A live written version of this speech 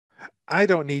I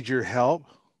don't need your help.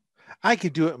 I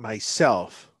can do it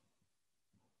myself.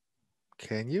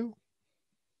 Can you?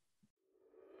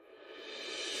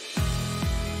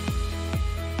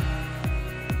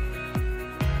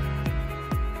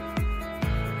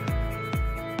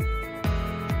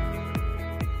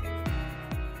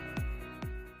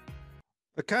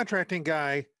 The contracting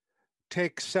guy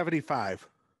takes 75.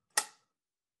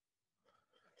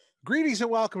 Greetings and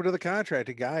welcome to the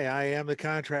contracting guy. I am the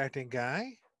contracting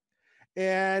guy.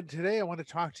 And today I want to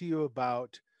talk to you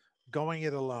about going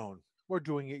it alone or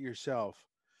doing it yourself.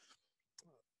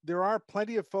 There are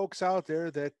plenty of folks out there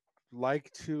that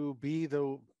like to be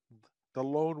the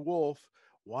lone wolf,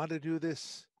 want to do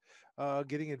this,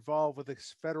 getting involved with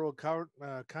this federal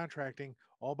contracting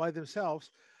all by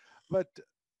themselves. But,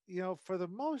 for the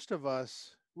most of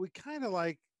us, we kind of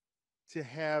like to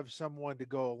have someone to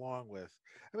go along with.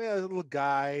 I mean, a little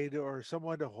guide or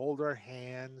someone to hold our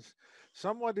hands,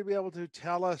 someone to be able to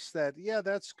tell us that, yeah,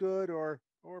 that's good, or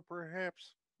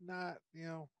perhaps not,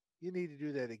 you need to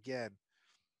do that again.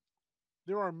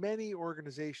 There are many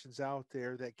organizations out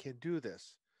there that can do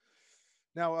this.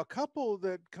 Now, a couple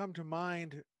that come to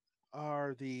mind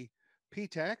are the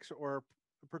PTACs or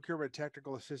Procurement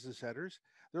Technical Assistance Centers.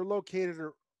 They're located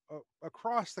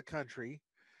across the country,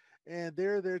 and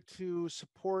they're there to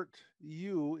support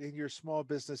you in your small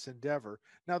business endeavor.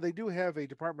 Now, they do have a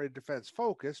Department of Defense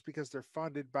focus because they're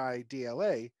funded by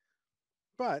DLA,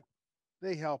 but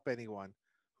they help anyone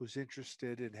who's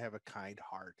interested and have a kind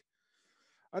heart.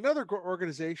 Another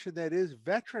organization that is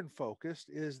veteran focused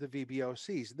is the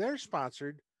VBOCs. They're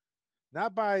sponsored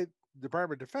not by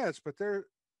Department of Defense, but they're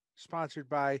sponsored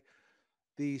by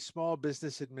the Small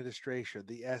Business Administration,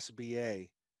 the SBA.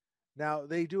 Now,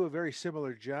 they do a very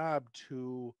similar job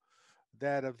to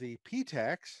that of the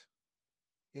PTAX.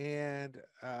 And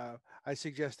I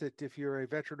suggest that if you're a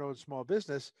veteran owned small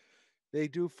business, they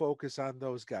do focus on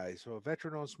those guys. So, a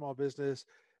veteran owned small business,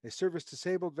 a service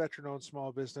disabled veteran owned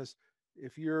small business,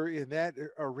 if you're in that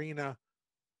arena,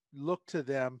 look to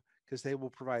them because they will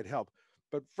provide help.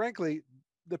 But frankly,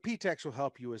 the PTAX will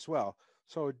help you as well.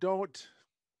 So, don't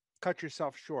cut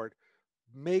yourself short.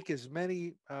 Make as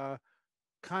many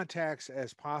contacts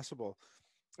as possible.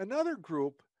 Another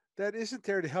group that isn't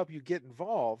there to help you get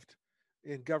involved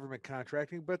in government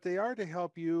contracting, but they are to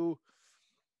help you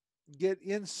get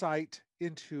insight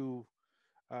into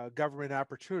government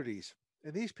opportunities.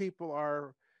 And these people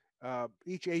are,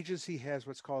 each agency has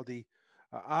what's called the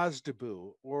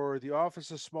OSDBU, or the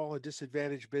Office of Small and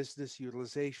Disadvantaged Business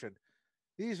Utilization.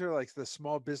 These are like the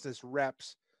small business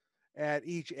reps at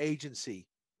each agency.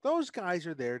 Those guys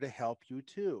are there to help you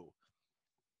too.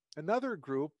 Another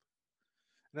group,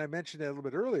 and I mentioned that a little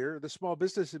bit earlier, the Small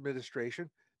Business Administration,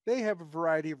 they have a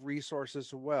variety of resources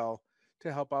as well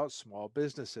to help out small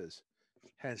businesses.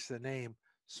 Hence the name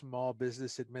Small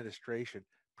Business Administration,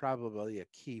 probably a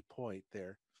key point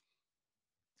there.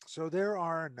 So there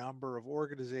are a number of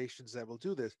organizations that will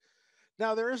do this.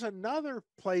 Now, there is another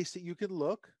place that you can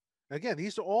look. Again,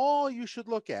 these are all you should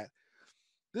look at.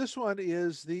 This one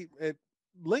is the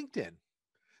LinkedIn.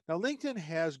 Now, LinkedIn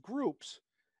has groups,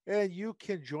 and you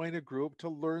can join a group to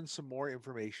learn some more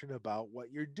information about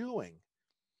what you're doing.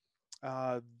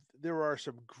 Uh, there are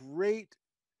some great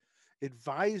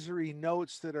advisory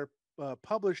notes that are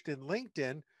published in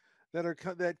LinkedIn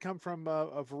that come from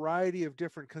a variety of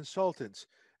different consultants,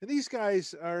 and these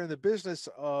guys are in the business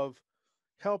of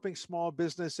helping small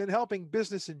business and helping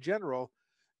business in general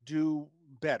do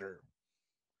better.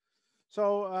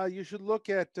 So you should look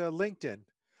at LinkedIn.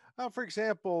 For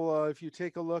example, if you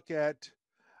take a look at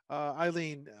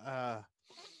Eileen uh,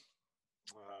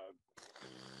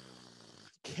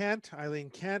 Kent, Eileen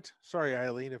Kent. Sorry,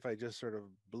 Eileen, if I just sort of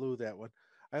blew that one.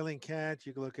 Eileen Kent.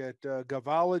 You can look at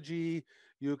Gavology.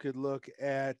 You could look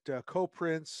at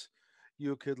CoPrints.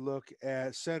 You could look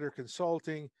at Center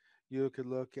Consulting. You could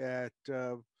look at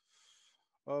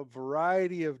a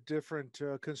variety of different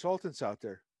consultants out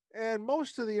there. And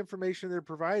most of the information they're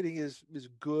providing is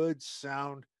good,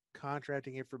 sound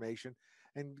contracting information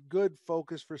and good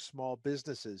focus for small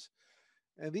businesses.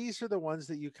 And these are the ones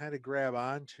that you kind of grab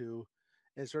onto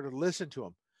and sort of listen to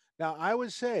them. Now, I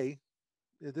would say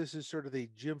this is sort of the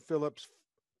Jim Phillips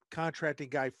contracting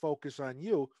guy focus on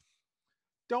you.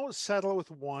 Don't settle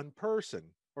with one person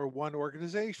or one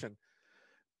organization.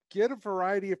 Get a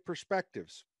variety of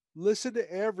perspectives. Listen to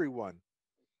everyone.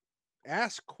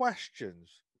 Ask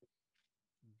questions.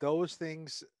 Those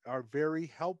things are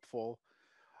very helpful.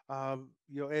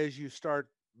 As you start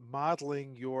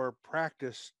modeling your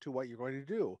practice to what you're going to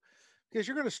do, because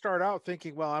you're going to start out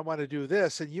thinking, well, I want to do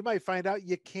this, and you might find out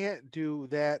you can't do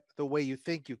that the way you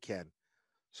think you can.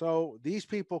 So these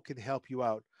people can help you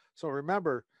out. So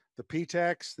remember the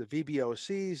PTECs, the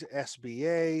VBOCs,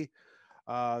 SBA,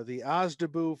 the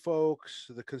OSDBU folks,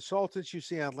 the consultants you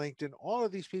see on LinkedIn, all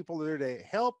of these people are there to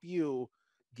help you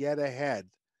get ahead.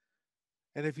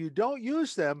 And if you don't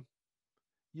use them,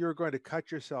 you're going to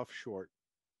cut yourself short.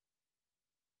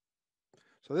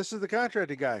 So this is the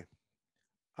contracting guy.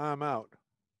 I'm out.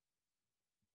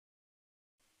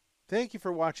 Thank you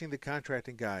for watching The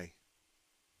Contracting Guy.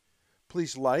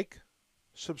 Please like,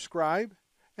 subscribe,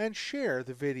 and share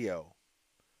the video.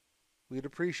 We'd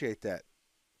appreciate that.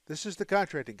 This is The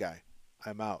Contracting Guy.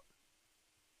 I'm out.